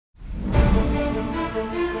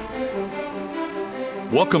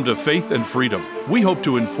Welcome to Faith and Freedom. We hope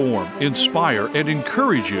to inform, inspire, and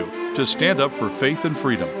encourage you to stand up for faith and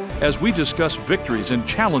freedom as we discuss victories and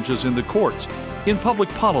challenges in the courts, in public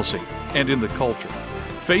policy, and in the culture.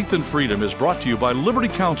 Faith and Freedom is brought to you by Liberty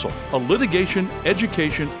Counsel, a litigation,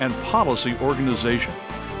 education, and policy organization.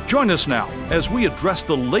 Join us now as we address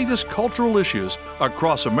the latest cultural issues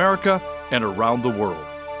across America and around the world.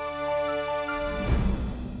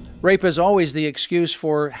 Rape is always the excuse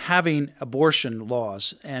for having abortion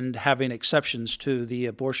laws and having exceptions to the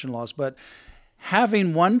abortion laws, but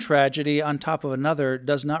having one tragedy on top of another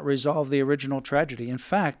does not resolve the original tragedy. In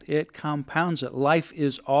fact, it compounds it. Life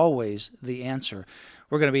is always the answer.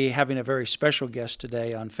 We're going to be having a very special guest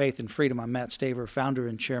today on Faith and Freedom. I'm Matt Staver, founder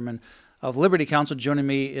and chairman of Liberty Counsel. Joining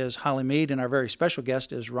me is Holly Mead, and our very special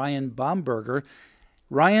guest is Ryan Bomberger.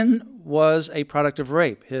 Ryan was a product of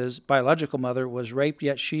rape. His biological mother was raped,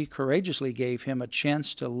 yet she courageously gave him a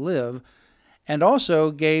chance to live and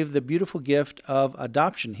also gave the beautiful gift of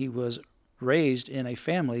adoption. He was raised in a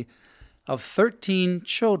family of 13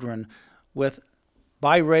 children with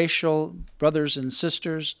biracial brothers and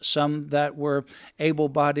sisters, some that were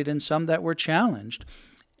able-bodied and some that were challenged.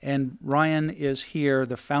 And Ryan is here,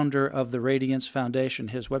 the founder of the Radiance Foundation.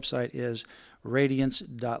 His website is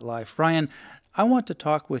radiance.life. Ryan, I want to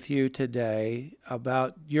talk with you today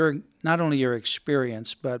about not only your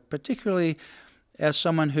experience, but particularly as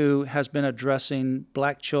someone who has been addressing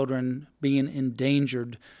black children being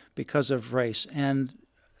endangered because of race, and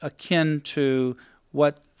akin to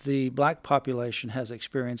what the black population has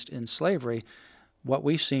experienced in slavery. What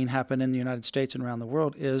we've seen happen in the United States and around the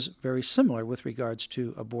world is very similar with regards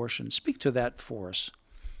to abortion. Speak to that for us.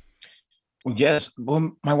 Well, yes.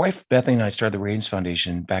 Well, my wife, Bethany, and I started the Radiance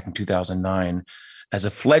Foundation back in 2009 as a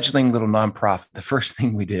fledgling little nonprofit. The first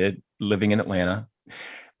thing we did, living in Atlanta,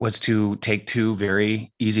 was to take two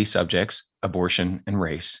very easy subjects, abortion and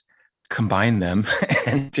race, combine them,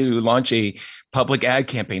 and to launch a public ad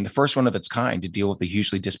campaign, the first one of its kind, to deal with the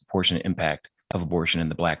hugely disproportionate impact of abortion in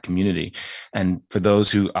the Black community. And for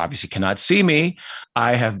those who obviously cannot see me,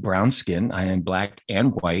 I have brown skin. I am Black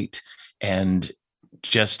and white, and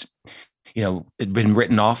just it'd been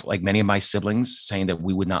written off, like many of my siblings, saying that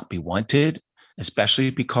we would not be wanted, especially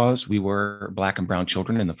because we were Black and brown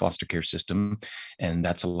children in the foster care system. And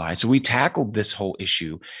that's a lie. So we tackled this whole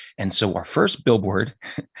issue. And so our first billboard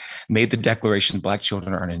made the declaration, Black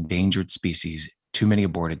children are an endangered species,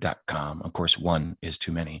 toomany-aborted.com. Of course, one is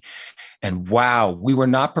too many. And wow, we were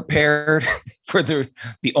not prepared for the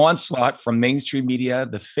onslaught from mainstream media,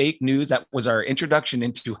 the fake news. That was our introduction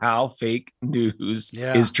into how fake news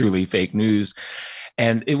is truly fake news.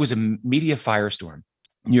 And it was a media firestorm.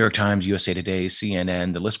 New York Times, USA Today,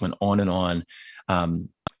 CNN, the list went on and on.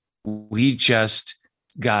 We just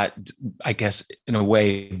got, I guess, in a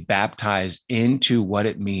way, baptized into what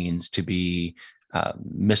it means to be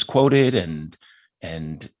misquoted and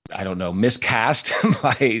I don't know, miscast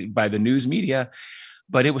by the news media.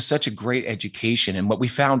 But it was such a great education. And what we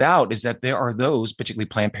found out is that there are those, particularly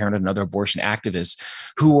Planned Parenthood and other abortion activists,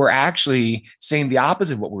 who were actually saying the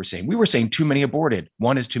opposite of what we were saying. We were saying too many aborted.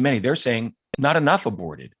 One is too many. They're saying not enough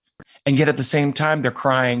aborted. And yet at the same time, they're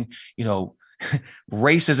crying,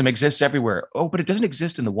 racism exists everywhere. Oh, but it doesn't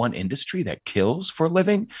exist in the one industry that kills for a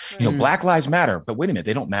living. Black lives matter. But wait a minute,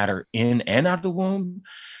 they don't matter in and out of the womb.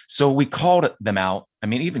 So we called them out. I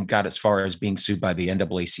mean, even got as far as being sued by the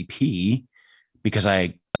NAACP because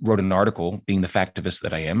I wrote an article, being the factivist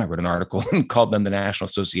that I am. I wrote an article and called them the National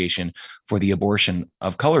Association for the Abortion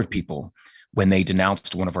of Colored People when they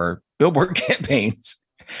denounced one of our billboard campaigns.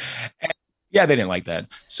 And yeah, they didn't like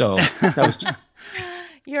that. So that was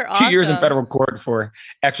You're 2 awesome. years in federal court for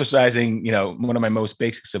exercising, one of my most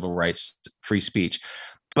basic civil rights, free speech.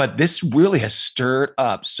 But this really has stirred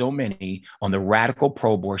up so many on the radical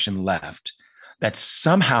pro-abortion left that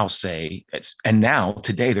somehow say and now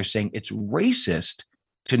today they're saying it's racist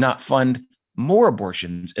to not fund more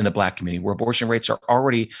abortions in the Black community, where abortion rates are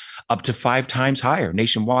already up to 5 times higher.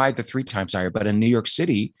 Nationwide, they're 3 times higher. But in New York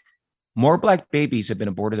City, more Black babies have been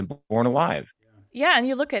aborted than born alive. Yeah, and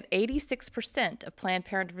you look at 86% of Planned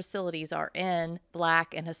Parenthood facilities are in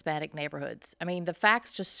Black and Hispanic neighborhoods. I mean, the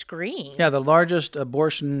facts just scream. Yeah, the largest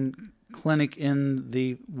abortion clinic in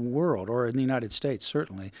the world, or in the United States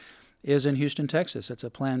certainly, is in Houston, Texas. It's a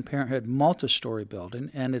Planned Parenthood multi-story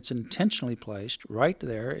building, and it's intentionally placed right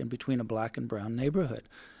there in between a Black and brown neighborhood,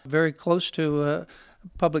 very close to a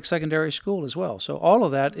public secondary school as well. So all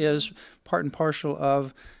of that is part and parcel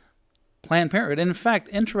of Planned Parenthood. And in fact,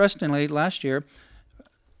 interestingly, last year,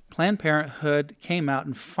 Planned Parenthood came out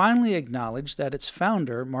and finally acknowledged that its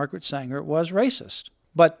founder, Margaret Sanger, was racist.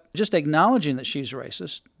 But just acknowledging that she's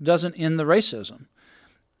racist doesn't end the racism.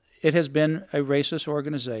 it has been a racist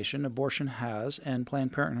organization. Abortion has, and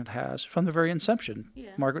Planned Parenthood has, from the very inception.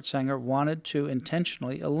 Yeah. Margaret Sanger wanted to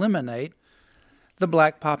intentionally eliminate the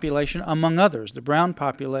black population, among others, the brown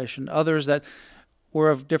population, others that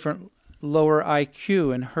were of different lower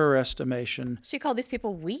IQ in her estimation. She called these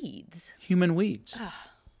people weeds. Human weeds.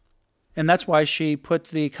 And that's why she put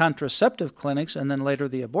the contraceptive clinics and then later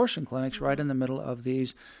the abortion clinics right in the middle of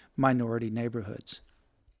these minority neighborhoods.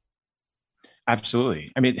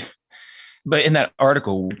 Absolutely. I mean, but in that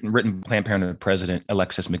article written by Planned Parenthood President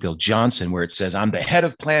Alexis McGill Johnson, where it says, "I'm the head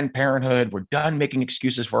of Planned Parenthood. We're done making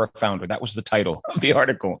excuses for our founder." That was the title of the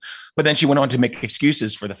article. But then she went on to make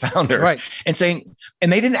excuses for the founder, right? And saying,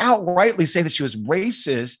 and they didn't outrightly say that she was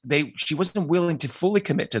racist. She wasn't willing to fully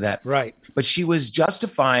commit to that, right? But she was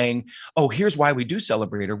justifying, oh, here's why we do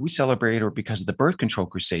celebrate her. We celebrate her because of the birth control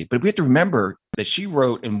crusade. But we have to remember that she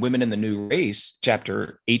wrote in Women in the New Race,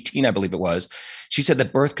 chapter 18, I believe it was, she said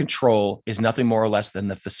that birth control is nothing more or less than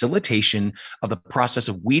the facilitation of the process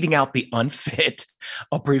of weeding out the unfit,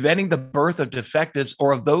 of preventing the birth of defectives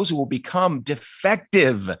or of those who will become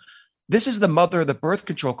defective. This is the mother of the birth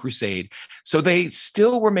control crusade. So they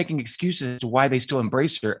still were making excuses to why they still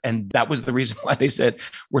embrace her. And that was the reason why they said,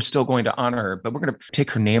 we're still going to honor her, but we're going to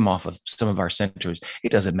take her name off of some of our centers.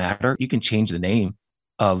 It doesn't matter. You can change the name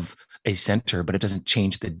of a center, but it doesn't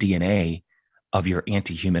change the DNA of your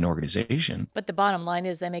anti-human organization. But the bottom line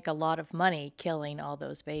is they make a lot of money killing all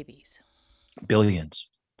those babies. Billions.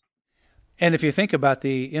 And if you think about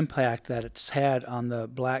the impact that it's had on the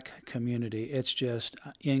black community, it's just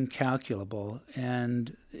incalculable.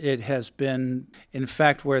 And it has been, in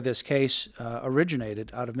fact, where this case originated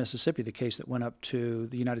out of Mississippi, the case that went up to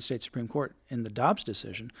the United States Supreme Court in the Dobbs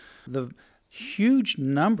decision, the huge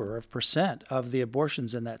number of percent of the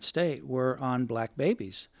abortions in that state were on black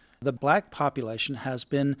babies. The black population has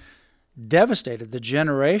been devastated. The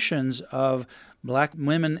generations of black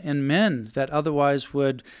women and men that otherwise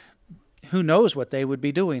would, who knows what they would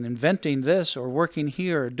be doing, inventing this or working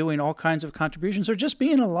here, or doing all kinds of contributions, or just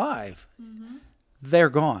being alive. Mm-hmm. They're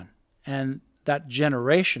gone. And that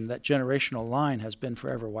generation, that generational line has been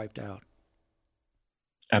forever wiped out.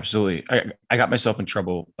 Absolutely. I got myself in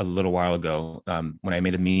trouble a little while ago when I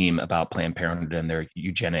made a meme about Planned Parenthood and their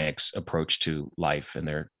eugenics approach to life and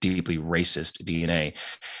their deeply racist DNA.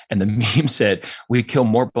 And the meme said, we kill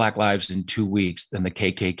more black lives in 2 weeks than the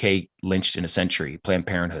KKK lynched in a century. Planned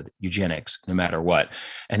Parenthood, eugenics, no matter what.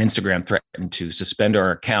 And Instagram threatened to suspend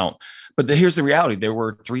our account. But here's the reality. There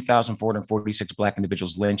were 3,446 black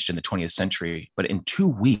individuals lynched in the 20th century. But in 2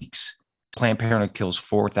 weeks, Planned Parenthood kills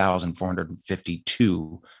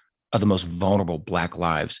 4,452 of the most vulnerable black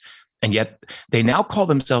lives. And yet they now call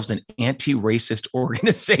themselves an anti-racist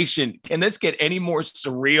organization. Can this get any more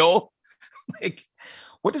surreal? Like,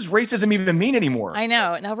 what does racism even mean anymore? I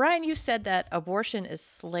know. Now, Ryan, you said that abortion is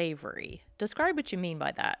slavery. Describe what you mean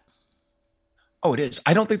by that. Oh, it is.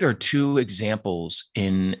 I don't think there are two examples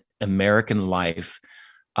in American life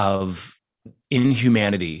of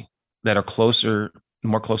inhumanity that are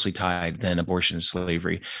more closely tied than abortion and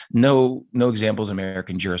slavery. No examples in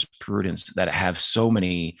American jurisprudence that have so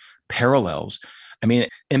many parallels. I mean,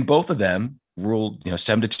 in both of them ruled,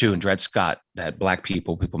 7-2 in Dred Scott that black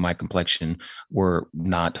people of my complexion were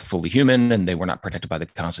not fully human and they were not protected by the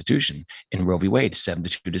Constitution. In Roe v. Wade,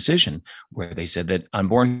 7-2 decision, where they said that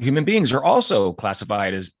unborn human beings are also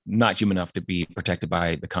classified as not human enough to be protected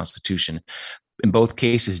by the Constitution. In both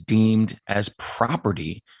cases, deemed as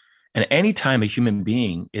property. And anytime a human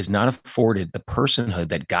being is not afforded the personhood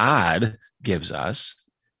that God gives us,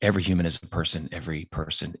 every human is a person, every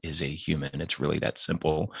person is a human. It's really that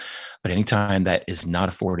simple. But anytime that is not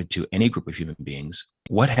afforded to any group of human beings,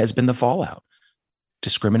 what has been the fallout?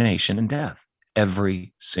 Discrimination and death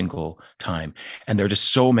every single time. And there are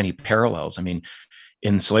just so many parallels. I mean,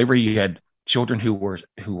 in slavery, you had children who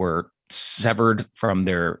were severed from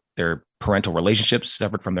their parental relationships,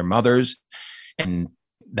 severed from their mothers, and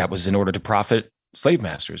that was in order to profit slave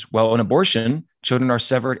masters. Well, in abortion, children are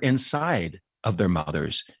severed inside of their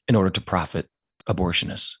mothers in order to profit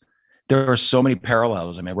abortionists. There are so many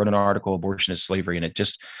parallels. I mean, I wrote an article, Abortion is Slavery, and it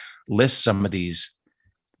just lists some of these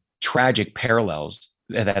tragic parallels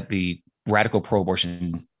that the radical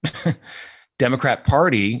pro-abortion Democrat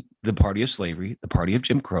Party, the party of slavery, the party of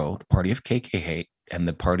Jim Crow, the party of KKK, and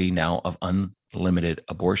the party now of unlimited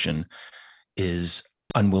abortion is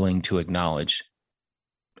unwilling to acknowledge.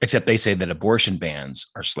 Except they say that abortion bans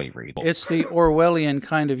are slavery. It's the Orwellian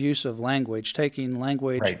kind of use of language, taking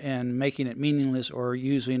language Right. and making it meaningless or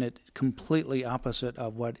using it completely opposite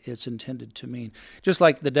of what it's intended to mean. Just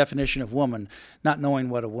like the definition of woman, not knowing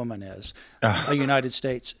what a woman is. A United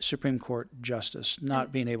States Supreme Court justice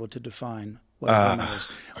not being able to define what a woman is.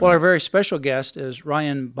 Well, our very special guest is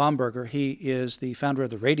Ryan Bomberger. He is the founder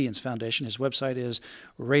of the Radiance Foundation. His website is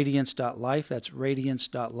radiance.life. That's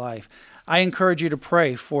radiance.life. I encourage you to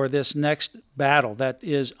pray for this next battle that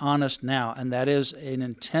is on us now, and that is an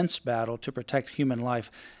intense battle to protect human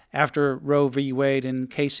life. After Roe v. Wade and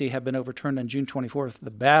Casey have been overturned on June 24th,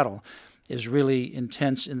 the battle is really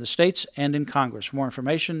intense in the states and in Congress. For more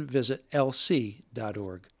information, visit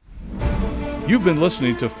lc.org. You've been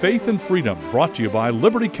listening to Faith and Freedom, brought to you by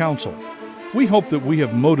Liberty Counsel. We hope that we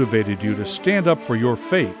have motivated you to stand up for your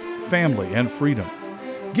faith, family, and freedom.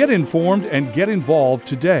 Get informed and get involved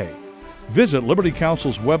today. Visit Liberty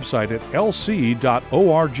Counsel's website at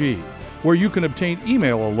lc.org, where you can obtain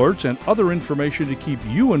email alerts and other information to keep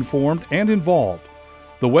you informed and involved.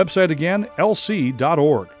 The website again,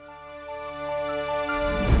 lc.org.